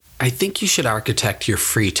I think you should architect your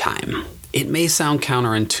free time. It may sound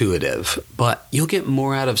counterintuitive, but you'll get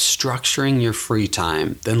more out of structuring your free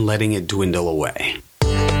time than letting it dwindle away.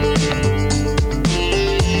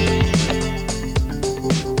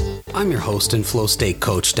 I'm your host and flow state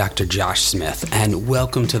coach, Dr. Josh Smith, and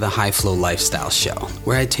welcome to the High Flow Lifestyle Show,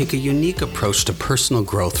 where I take a unique approach to personal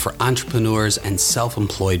growth for entrepreneurs and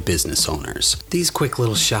self-employed business owners. These quick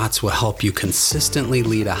little shots will help you consistently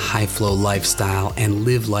lead a high flow lifestyle and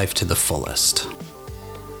live life to the fullest.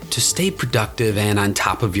 To stay productive and on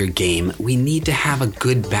top of your game, we need to have a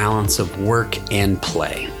good balance of work and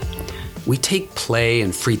play. We take play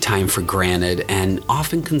and free time for granted and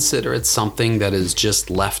often consider it something that is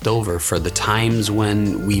just left over for the times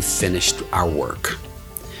when we've finished our work.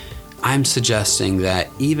 I'm suggesting that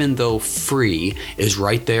even though free is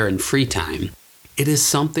right there in free time, it is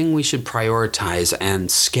something we should prioritize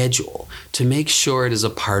and schedule to make sure it is a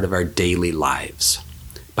part of our daily lives.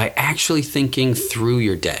 By actually thinking through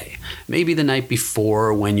your day, maybe the night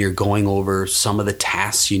before when you're going over some of the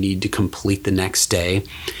tasks you need to complete the next day,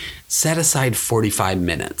 set aside 45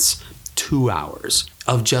 minutes, 2 hours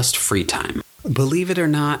of just free time. Believe it or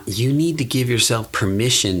not, you need to give yourself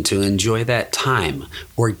permission to enjoy that time,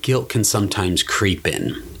 or guilt can sometimes creep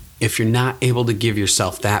in. If you're not able to give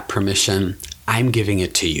yourself that permission, I'm giving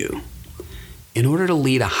it to you. In order to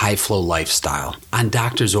lead a high flow lifestyle, on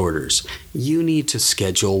doctor's orders, you need to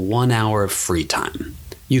schedule 1 hour of free time.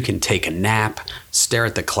 You can take a nap, stare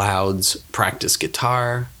at the clouds, practice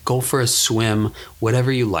guitar, go for a swim, whatever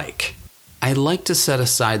you like. I like to set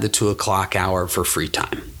aside the 2 o'clock hour for free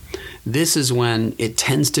time. This is when it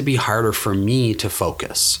tends to be harder for me to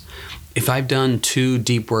focus. If I've done 2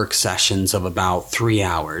 deep work sessions of about 3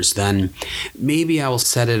 hours, then maybe I will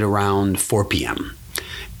set it around 4 p.m.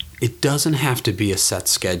 It doesn't have to be a set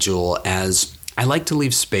schedule, as I like to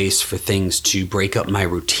leave space for things to break up my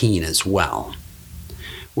routine as well.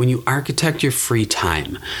 When you architect your free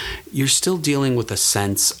time, you're still dealing with a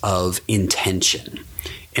sense of intention.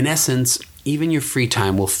 In essence, even your free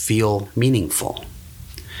time will feel meaningful.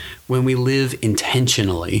 When we live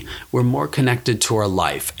intentionally, we're more connected to our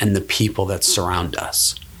life and the people that surround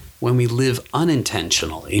us. When we live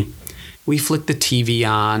unintentionally, we flick the TV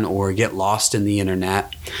on or get lost in the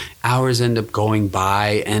internet. Hours end up going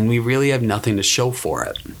by and we really have nothing to show for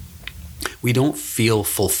it. We don't feel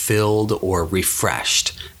fulfilled or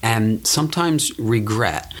refreshed, and sometimes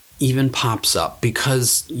regret even pops up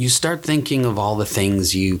because you start thinking of all the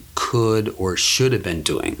things you could or should have been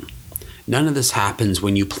doing. None of this happens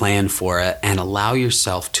when you plan for it and allow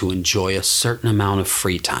yourself to enjoy a certain amount of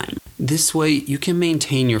free time. This way, you can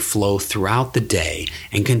maintain your flow throughout the day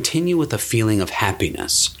and continue with a feeling of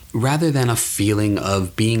happiness, rather than a feeling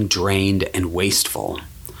of being drained and wasteful.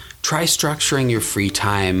 Try structuring your free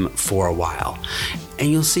time for a while,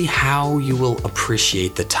 and you'll see how you will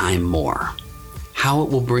appreciate the time more, how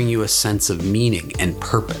it will bring you a sense of meaning and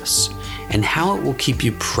purpose, and how it will keep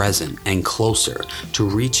you present and closer to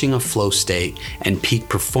reaching a flow state and peak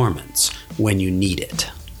performance when you need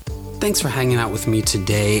it. Thanks for hanging out with me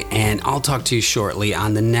today, and I'll talk to you shortly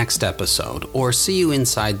on the next episode, or see you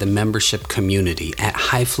inside the membership community at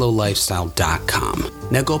highflowlifestyle.com.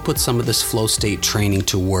 Now go put some of this flow state training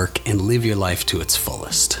to work and live your life to its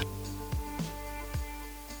fullest.